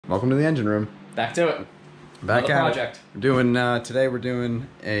Welcome to the engine room. Back to it. Back Another at project. it. We're doing today. We're doing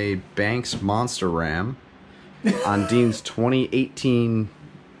a Banks Monster Ram on Dean's 2018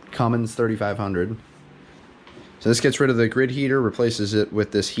 Cummins 3500. So this gets rid of the grid heater, replaces it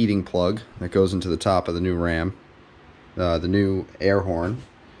with this heating plug that goes into the top of the new Ram. The new air horn,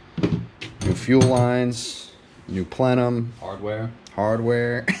 new fuel lines, new plenum,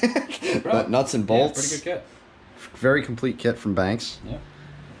 hardware, nuts and bolts. Yeah, pretty good kit. Very complete kit from Banks. Yeah.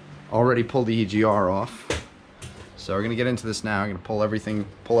 Already pulled the EGR off. So we're gonna get into this now. I'm gonna pull everything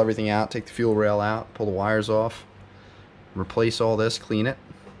out, take the fuel rail out, pull the wires off, replace all this, clean it,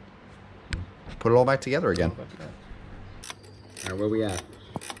 put it all back together again. Alright, where we at?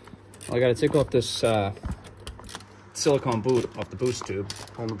 Well, I gotta take off this silicone boot off the boost tube.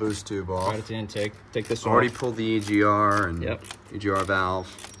 Pull the boost tube off. Right at the intake. Take this Already off. pulled the EGR and Yep. EGR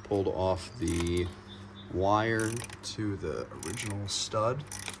valve. Pulled off the wire to the original stud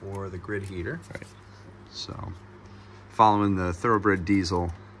for the grid heater. Right. So, following the ThorogoughBred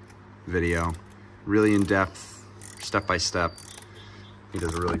diesel video, really in depth, step by step. He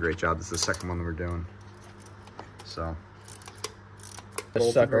does a really great job. This is the second one that we're doing. So,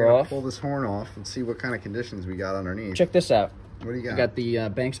 This sucker off. Pull this horn off and see what kind of conditions we got underneath. Check this out. What do you got? We got the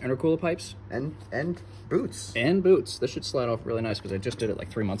Banks intercooler pipes. And boots. And boots. This should slide off really nice because I just did it like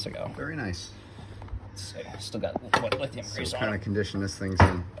 3 months ago. Very nice. Let's see. Still got lithium So grease what on kind it. of condition this thing's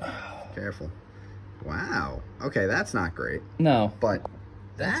in? Careful. Wow. Okay, that's not great. No. But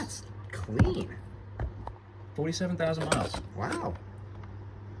that's clean. 47,000 miles. Wow.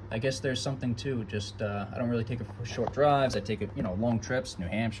 I guess there's something too. Just I don't really take it for short drives. I take it, long trips, New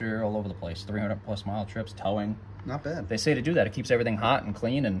Hampshire, all over the place, 300+ mile trips, towing. Not bad. They say to do that. It keeps everything hot and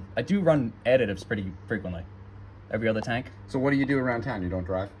clean, and I do run additives pretty frequently. Every other tank. So what do you do around town? You don't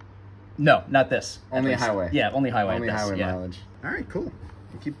drive? No, not this. Only highway. Yeah, only highway. Only at this, highway yeah. mileage. All right, cool.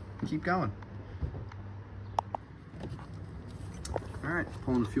 You keep going. All right,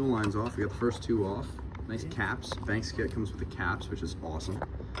 pulling the fuel lines off. We got the first two off. Nice caps. Banks kit comes with the caps, which is awesome.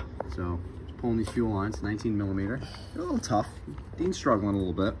 So pulling these fuel lines, 19 millimeter. They're a little tough. Dean's struggling a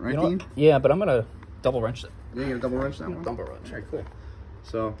little bit, right, Dean? Yeah, but I'm gonna double wrench it. You're gonna double wrench that one? Double wrench. All right, cool.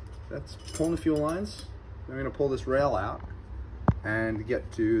 So that's pulling the fuel lines. Then we're gonna pull this rail out and get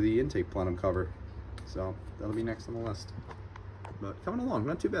to the intake plenum cover. So that'll be next on the list. But coming along,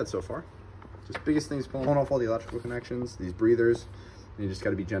 not too bad so far. Just biggest thing is pulling off all the electrical connections, these breathers, and you just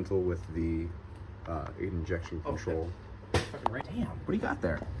got to be gentle with the injection control. Fucking right. Damn. What do you got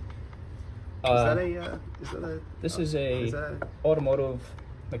there? This is a automotive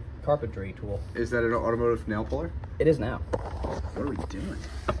like carpentry tool. Is that an automotive nail puller? It is now. What are we doing?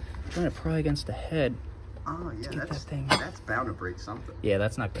 I'm trying to pry against the head. Oh yeah, get that thing. That's bound to break something. Yeah,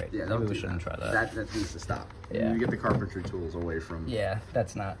 that's not great. Yeah, maybe we shouldn't try that. That needs to stop. Yeah. You get the carpentry tools away from. Yeah,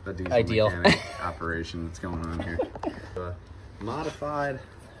 that's not The diesel ideal. mechanic operation that's going on here. Modified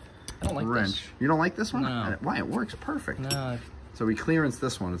I don't like wrench. this. You don't like this one? No. Why? It works perfect. No. So we clearance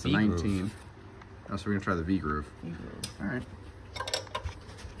this one. It's a V-groove. 19. Oh, so we're gonna try the V-groove. All right.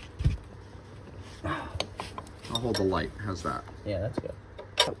 I'll hold the light. How's that? Yeah, that's good.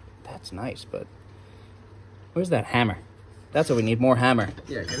 Oh, that's nice, but where's that hammer? That's what we need. More hammer.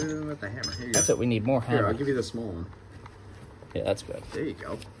 Yeah, get it in with the hammer. Here you That's go. what we need. More Here, hammer. I'll give you the small one. Yeah, that's good. There you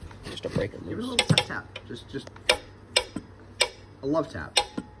go. Just to break it Give it a loose. little tap tap. Just a love tap.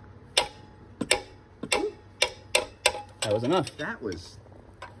 That was enough. That was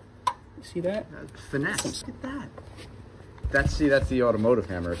You see that? finesse. Look at that. That's the automotive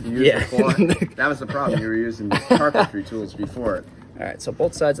hammer. If you used Yeah. before, that was the problem. You were using carpentry tools before it. All right, so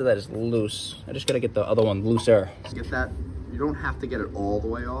both sides of that is loose. I just got to get the other one looser. Just get that. You don't have to get it all the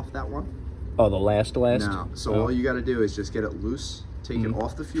way off that one. Oh, the last? No. So Oh. all you got to do is just get it loose, take it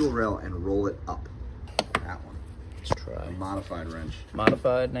off the fuel rail, and roll it up. That one. Let's try. A modified wrench.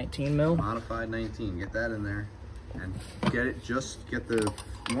 Modified 19 mil. Modified 19. Get that in there, and get it. Just get the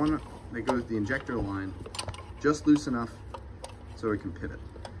one that goes the injector line just loose enough so it can pivot.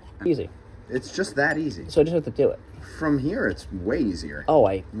 Easy. It's just that easy. So I just have to do it. From here, it's way easier. Oh,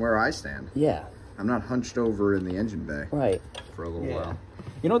 From where I stand. yeah. I'm not hunched over in the engine bay Right. for a little Yeah. while.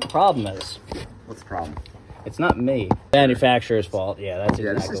 You know what the problem is? What's the problem? It's not me. Manufacturer's fault. Yeah, that's exactly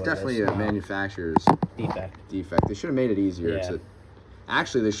Yeah, this is what definitely it is. a manufacturer's defect. defect. They should have made it easier. Yeah.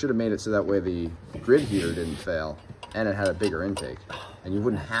 Actually, they should have made it so that way the grid heater didn't fail and it had a bigger intake. And you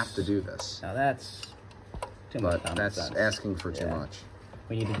wouldn't have to do this. Now that's too much But common that's sense. asking for too Yeah. much.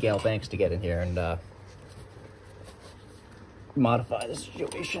 We needed Gail Banks to get in here and modify the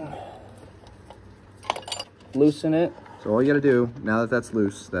situation. Loosen it. So all you got to do, now that that's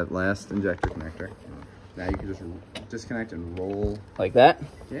loose, that last injector connector, now you can just disconnect and roll. Like that?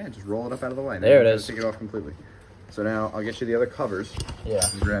 Yeah, just roll it up out of the way. There it is. Take it off completely. So now I'll get you the other covers. Yeah.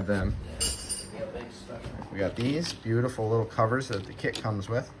 You grab them. We got these beautiful little covers that the kit comes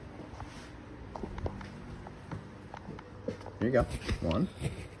with. Here you go. One.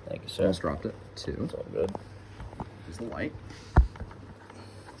 Thank you, sir. Almost dropped it. Two. It's all good. There's the light.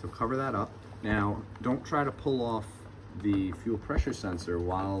 So cover that up. Now, don't try to pull off the fuel pressure sensor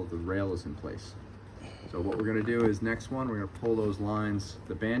while the rail is in place. So what we're going to do is next one, we're going to pull those lines,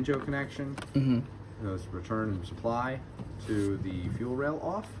 the banjo connection, those return and supply to the fuel rail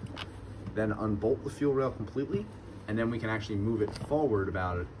off, then unbolt the fuel rail completely, and then we can actually move it forward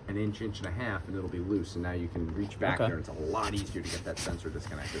about an inch, inch and a half, and it'll be loose, and now you can reach back there. It's a lot easier to get that sensor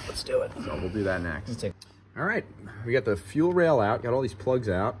disconnected. Let's do it. So we'll do that next. All right, we got the fuel rail out, got all these plugs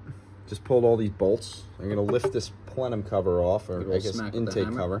out, just pulled all these bolts. I'm gonna lift this plenum cover off, or I guess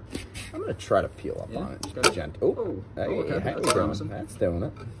intake cover. I'm gonna try to peel up on it. Just go gentle. Oh, okay. That's awesome. That's doing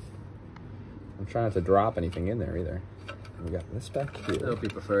it. I'm trying not to drop anything in there either. We got this back here. That'll be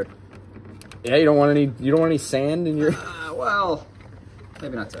preferred. Yeah, you don't want any sand in your. Well,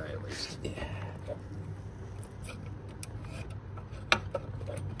 maybe not today at least. Yeah.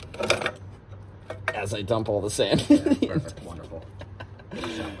 As I dump all the sand. Yeah, perfect. Wonderful.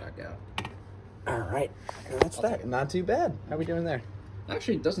 Sound back out. All right, that's that. Not too bad. How are we doing there?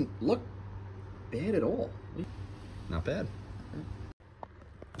 Actually, it doesn't look bad at all. Not bad.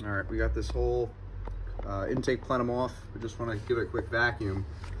 All right, we got this whole intake plenum off. We just want to give it a quick vacuum.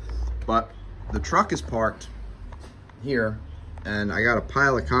 But the truck is parked here, and I got a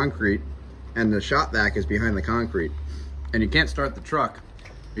pile of concrete, and the shop vac is behind the concrete. And you can't start the truck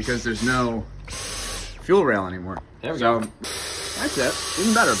because there's no fuel rail anymore. There we go. That's it.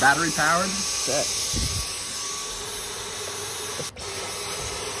 Even better, battery powered. That's it.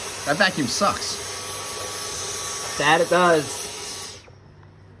 That vacuum sucks. That it does.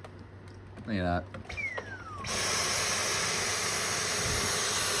 Look at that.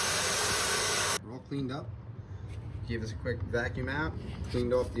 We're all cleaned up. Gave this a quick vacuum out.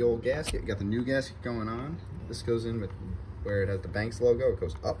 Cleaned off the old gasket. Got the new gasket going on. This goes in with where it has the Banks logo. It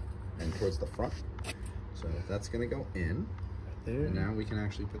goes up and towards the front. So that's gonna go in. There. And now we can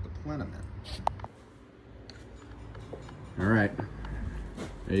actually put the plenum in. All right.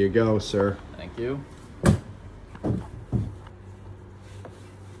 There you go, sir. Thank you.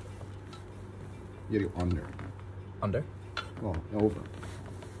 You gotta go under. Under? Well, over.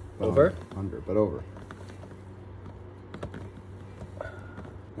 But Over? Under, but over. All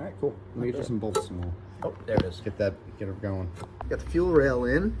right, cool. Let me get you some bolts and we'll Oh, there it is. get it going. Got the fuel rail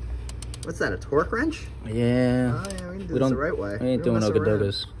in. What's that, a torque wrench? Yeah. Oh yeah, we can do this the right way. We ain't doing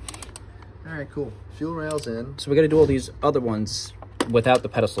okadogas. All right, cool. Fuel rail's in. So we got to do all these other ones without the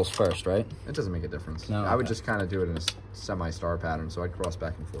pedestals first, right? It doesn't make a difference. No, I would just kind of do it in a semi-star pattern, so I'd cross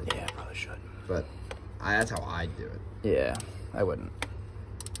back and forth. Yeah, I probably should. But that's how I'd do it. Yeah, I wouldn't.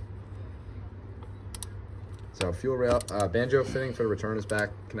 So fuel rail, banjo fitting for the return is back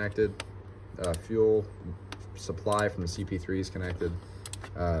connected. Fuel supply from the CP3 is connected.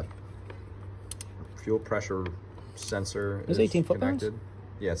 Fuel pressure sensor is 18 foot-pounds? connected.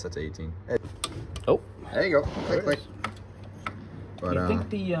 Yes, that's 18. Oh, There you go. Click, click. But, do you think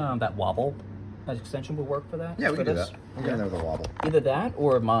the that wobble extension would work for that? yeah, we for can do this? that. I'm getting there with a wobble. Either that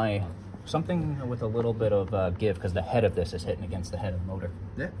or something with a little bit of give, because the head of this is hitting against the head of the motor.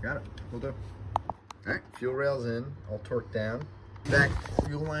 Yeah, got it. We'll do. All right, fuel rail's in, all torqued down. Back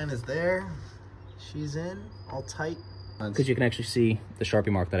fuel line is there. She's in, all tight. Because you can actually see the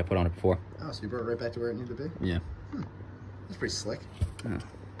Sharpie mark that I put on it before. Oh, so you brought it right back to where it needed to be? Yeah. That's pretty slick. Yeah.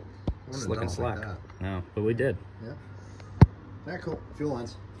 Slick Slick and slack. Like No, but we did. yeah. All right, cool. Fuel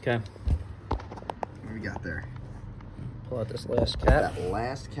lines. Okay. What do we got there? Pull out this last cap. That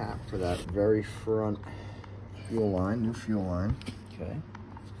last cap for that very front fuel line, new fuel line. Okay.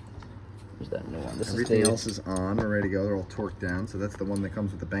 Where's that new one? This Everything is else is on, we're ready to go. They're all torqued down, so that's the one that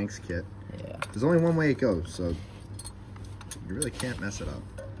comes with the Banks kit. Yeah. There's only one way it goes, so you really can't mess it up.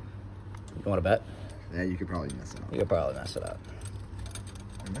 You want to bet? Yeah, you could probably mess it up. You could probably mess it up.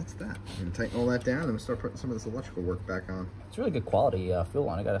 And that's that. We're gonna tighten all that down and start putting some of this electrical work back on. It's really good quality fuel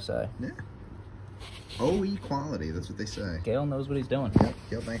line, I gotta say. Yeah. OE quality, that's what they say. Gale knows what he's doing. Yep,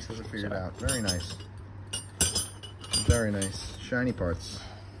 Gail Banks has it figured out. Very nice. Very nice. Shiny parts.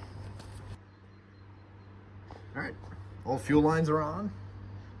 All right, all fuel lines are on.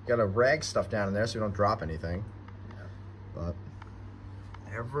 Got to rag stuff down in there so we don't drop anything. But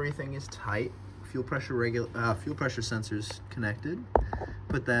everything is tight. Fuel pressure sensors connected.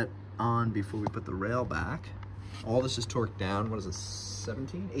 Put that on before we put the rail back. All this is torqued down. What is it?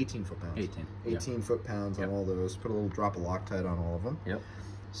 17? 18 foot-pounds. 18 foot-pounds on all those. Put a little drop of Loctite on all of them. Yep.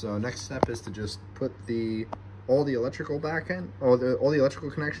 So next step is to just put all the electrical back in, all the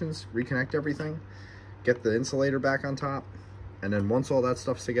electrical connections, reconnect everything, get the insulator back on top, and then once all that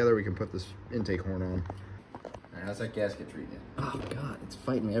stuff's together, we can put this intake horn on. All right, how's that gasket treating you? Oh God, it's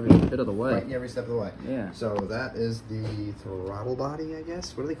fighting me every bit of the way. Fighting you every step of the way. Yeah. So that is the throttle body, I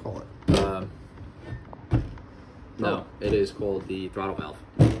guess. What do they call it? No, it is called the throttle valve.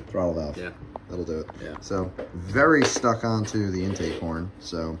 Throttle valve. Yeah. That'll do it. Yeah. So very stuck onto the intake horn.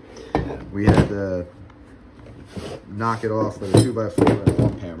 So we had to knock it off with a 2x4 and a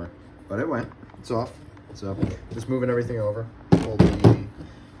lump hammer, but it went. It's off. So just moving everything over. Pulled the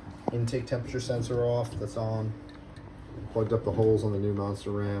intake temperature sensor off. That's on. Plugged up the holes on the new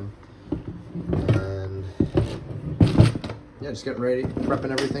Monster Ram, and yeah, just getting ready,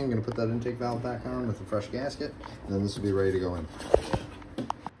 prepping everything. Gonna put that intake valve back on with a fresh gasket, and then this will be ready to go in.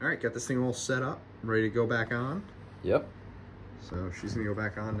 All right, got this thing all set up, ready to go back on. Yep. So she's gonna go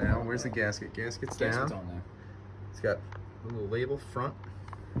back on now. Where's the gasket? Gasket's down. Gasket's on there. It's got a little label front.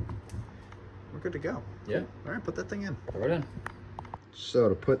 We're good to go. Yeah. All right, put that thing in. Throw it in. So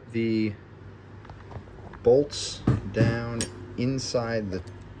to put the bolts down inside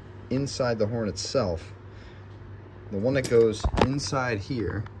the horn itself, the one that goes inside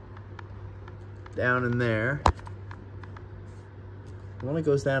here, down in there, the one that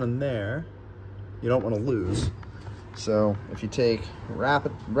goes down in there, you don't want to lose. So if you take wrap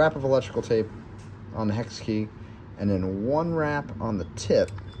of electrical tape on the hex key, and then one wrap on the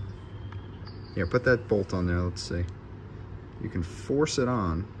tip. Here, put that bolt on there, let's see. You can force it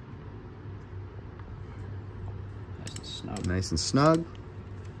on. Nice and snug. Nice and snug.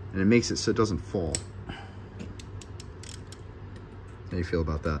 And it makes it so it doesn't fall. How do you feel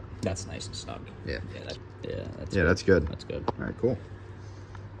about that? That's nice and snug. Yeah. That's Yeah, that's good. That's good. All right, cool.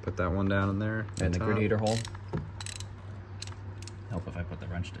 Put that one down in there. And the grid heater hole. Help if I put the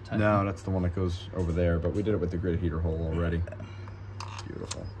wrench to tighten. No, that's the one that goes over there, but we did it with the grid heater hole already.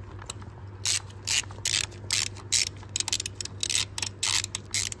 Beautiful.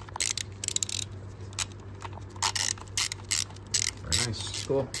 Very nice.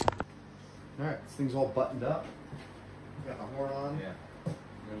 Cool. All right, this thing's all buttoned up. Got the horn on. Yeah. You're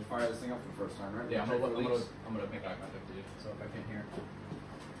gonna fire this thing up for the first time, right? Yeah, I'm Check gonna for leaks. make eye contact with you, so if I can't hear.